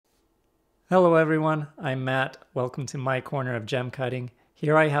Hello everyone, I'm Matt. Welcome to my corner of gem cutting.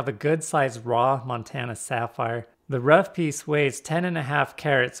 Here I have a good sized raw Montana Sapphire. The rough piece weighs 10.5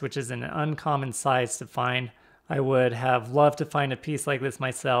 carats, which is an uncommon size to find. I would have loved to find a piece like this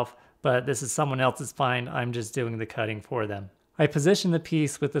myself, but this is someone else's find. I'm just doing the cutting for them. I position the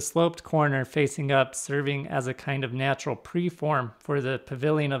piece with the sloped corner facing up, serving as a kind of natural preform for the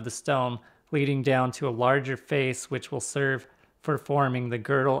pavilion of the stone, leading down to a larger face which will serve for forming the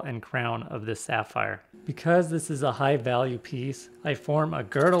girdle and crown of this sapphire. Because this is a high value piece, I form a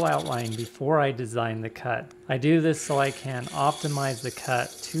girdle outline before I design the cut. I do this so I can optimize the cut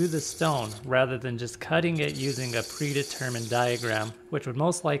to the stone rather than just cutting it using a predetermined diagram, which would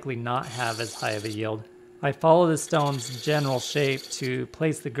most likely not have as high of a yield. I follow the stone's general shape to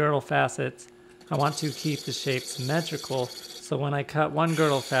place the girdle facets. I want to keep the shape symmetrical, so when I cut one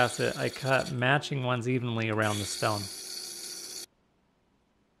girdle facet, I cut matching ones evenly around the stone.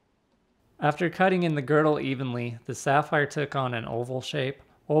 After cutting in the girdle evenly, the sapphire took on an oval shape.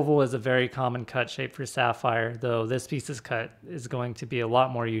 Oval is a very common cut shape for sapphire, though this piece's cut is going to be a lot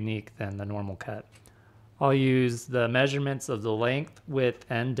more unique than the normal cut. I'll use the measurements of the length, width,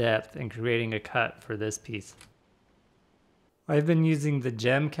 and depth in creating a cut for this piece. I've been using the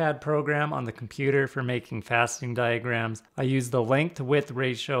GemCAD program on the computer for making faceting diagrams. I use the length to width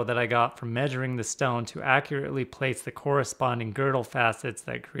ratio that I got from measuring the stone to accurately place the corresponding girdle facets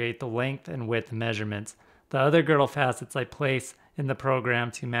that create the length and width measurements. The other girdle facets I place in the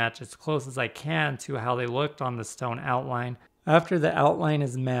program to match as close as I can to how they looked on the stone outline. After the outline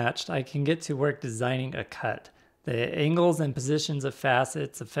is matched, I can get to work designing a cut. The angles and positions of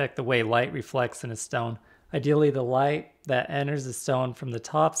facets affect the way light reflects in a stone. Ideally, the light that enters the stone from the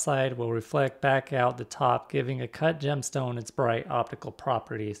top side will reflect back out the top, giving a cut gemstone its bright optical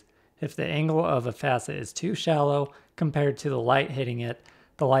properties. If the angle of a facet is too shallow compared to the light hitting it,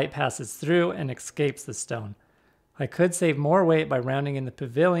 the light passes through and escapes the stone. I could save more weight by rounding in the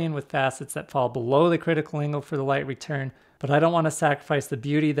pavilion with facets that fall below the critical angle for the light return, but I don't want to sacrifice the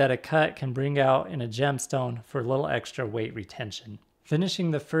beauty that a cut can bring out in a gemstone for a little extra weight retention.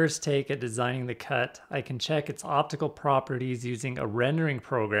 Finishing the first take at designing the cut, I can check its optical properties using a rendering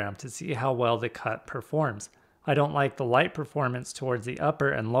program to see how well the cut performs. I don't like the light performance towards the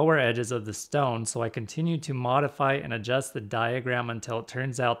upper and lower edges of the stone, so I continue to modify and adjust the diagram until it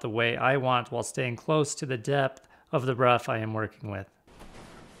turns out the way I want while staying close to the depth of the rough I am working with.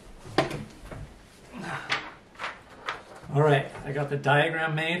 Alright, I got the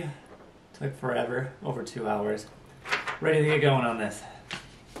diagram made. Took forever, over 2 hours. Ready to get going on this.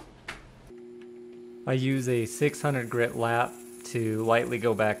 I use a 600 grit lap to lightly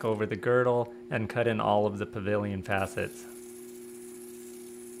go back over the girdle and cut in all of the pavilion facets.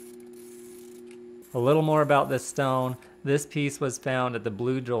 A little more about this stone. This piece was found at the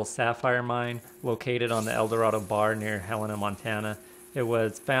Blue Jewel Sapphire Mine, located on the Eldorado Bar near Helena, Montana. It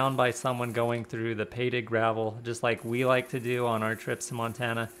was found by someone going through the painted gravel, just like we like to do on our trips to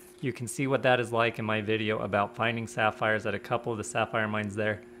Montana. You can see what that is like in my video about finding sapphires at a couple of the sapphire mines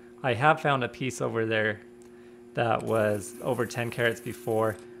there. I have found a piece over there that was over 10 carats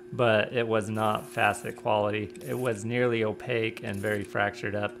before, but it was not facet quality. It was nearly opaque and very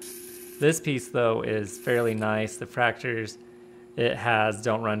fractured up. This piece though is fairly nice. The fractures it has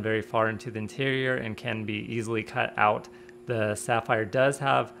don't run very far into the interior and can be easily cut out. The sapphire does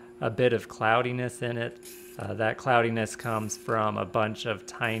have a bit of cloudiness in it. That cloudiness comes from a bunch of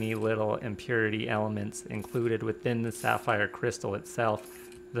tiny little impurity elements included within the sapphire crystal itself.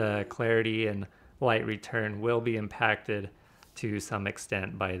 The clarity and light return will be impacted to some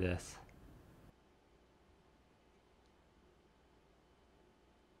extent by this.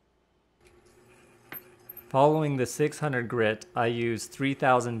 Following the 600 grit, I use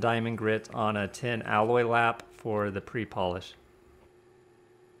 3000 diamond grit on a tin alloy lap for the pre-polish.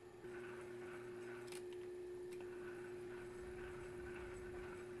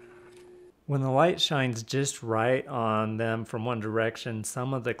 When the light shines just right on them from one direction,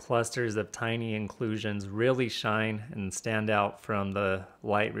 some of the clusters of tiny inclusions really shine and stand out from the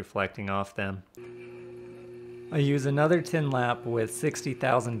light reflecting off them. I use another tin lap with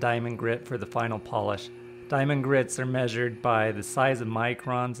 60,000 diamond grit for the final polish. Diamond grits are measured by the size of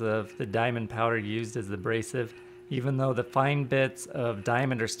microns of the diamond powder used as abrasive. Even though the fine bits of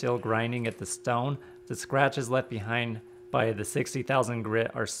diamond are still grinding at the stone, the scratches left behind by the 60,000 grit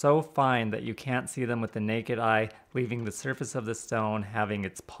are so fine that you can't see them with the naked eye, leaving the surface of the stone having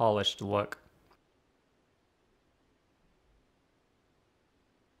its polished look.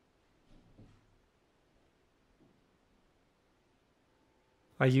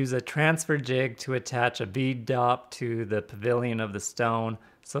 I use a transfer jig to attach a bead dop to the pavilion of the stone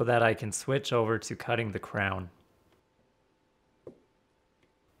so that I can switch over to cutting the crown.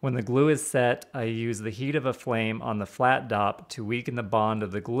 When the glue is set, I use the heat of a flame on the flat dop to weaken the bond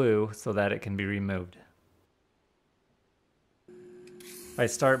of the glue so that it can be removed. I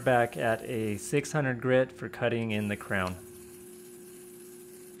start back at a 600 grit for cutting in the crown.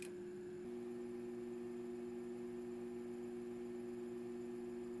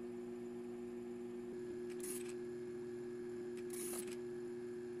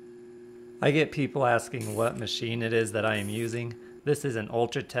 I get people asking what machine it is that I am using. This is an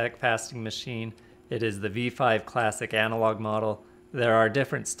Ultratech fasting machine. It is the V5 Classic analog model. There are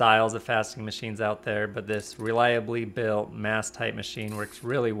different styles of fasting machines out there, but this reliably built mass type machine works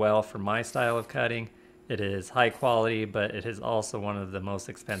really well for my style of cutting. It is high quality, but it is also one of the most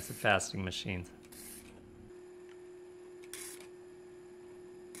expensive fasting machines.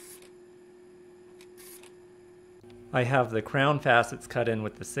 I have the crown facets cut in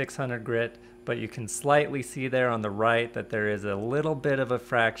with the 600 grit, but you can slightly see there on the right that there is a little bit of a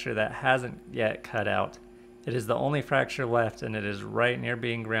fracture that hasn't yet cut out. It is the only fracture left, and it is right near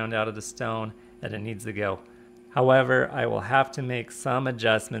being ground out of the stone, and it needs to go. However, I will have to make some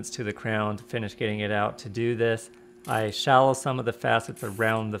adjustments to the crown to finish getting it out. To do this, I shallow some of the facets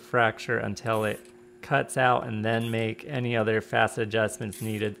around the fracture until it cuts out, and then make any other facet adjustments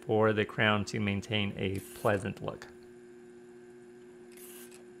needed for the crown to maintain a pleasant look.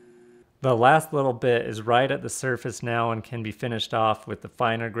 The last little bit is right at the surface now and can be finished off with the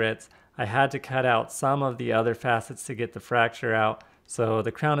finer grits. I had to cut out some of the other facets to get the fracture out, so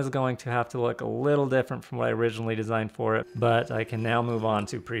the crown is going to have to look a little different from what I originally designed for it, but I can now move on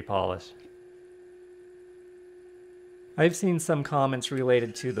to pre-polish. I've seen some comments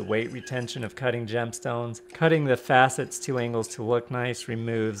related to the weight retention of cutting gemstones. Cutting the facets to angles to look nice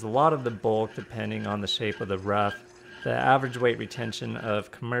removes a lot of the bulk depending on the shape of the rough. The average weight retention of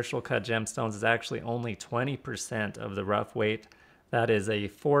commercial cut gemstones is actually only 20% of the rough weight. That is a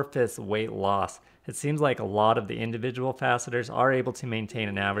 4/5 weight loss. It seems like a lot of the individual facetors are able to maintain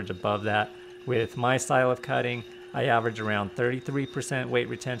an average above that. With my style of cutting, I average around 33% weight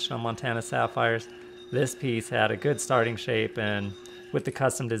retention on Montana Sapphires. This piece had a good starting shape, and with the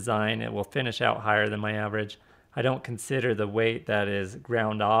custom design, it will finish out higher than my average. I don't consider the weight that is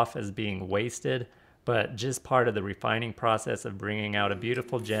ground off as being wasted, but just part of the refining process of bringing out a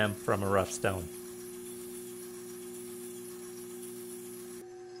beautiful gem from a rough stone.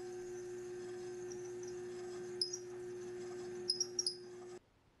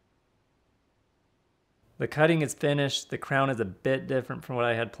 The cutting is finished. The crown is a bit different from what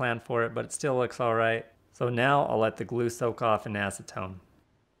I had planned for it, but it still looks alright. So now I'll let the glue soak off in acetone.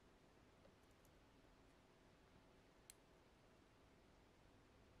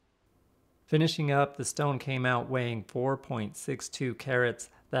 Finishing up, the stone came out weighing 4.62 carats.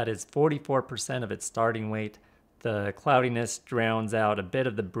 That is 44% of its starting weight. The cloudiness drowns out a bit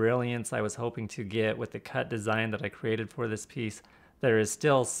of the brilliance I was hoping to get with the cut design that I created for this piece. There is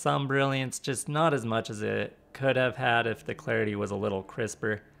still some brilliance, just not as much as it could have had if the clarity was a little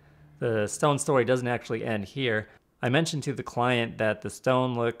crisper. The stone story doesn't actually end here. I mentioned to the client that the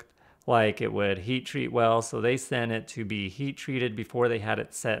stone looked like it would heat treat well, so they sent it to be heat treated before they had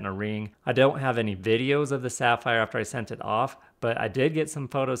it set in a ring. I don't have any videos of the sapphire after I sent it off, but I did get some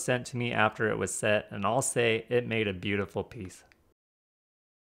photos sent to me after it was set, and I'll say it made a beautiful piece.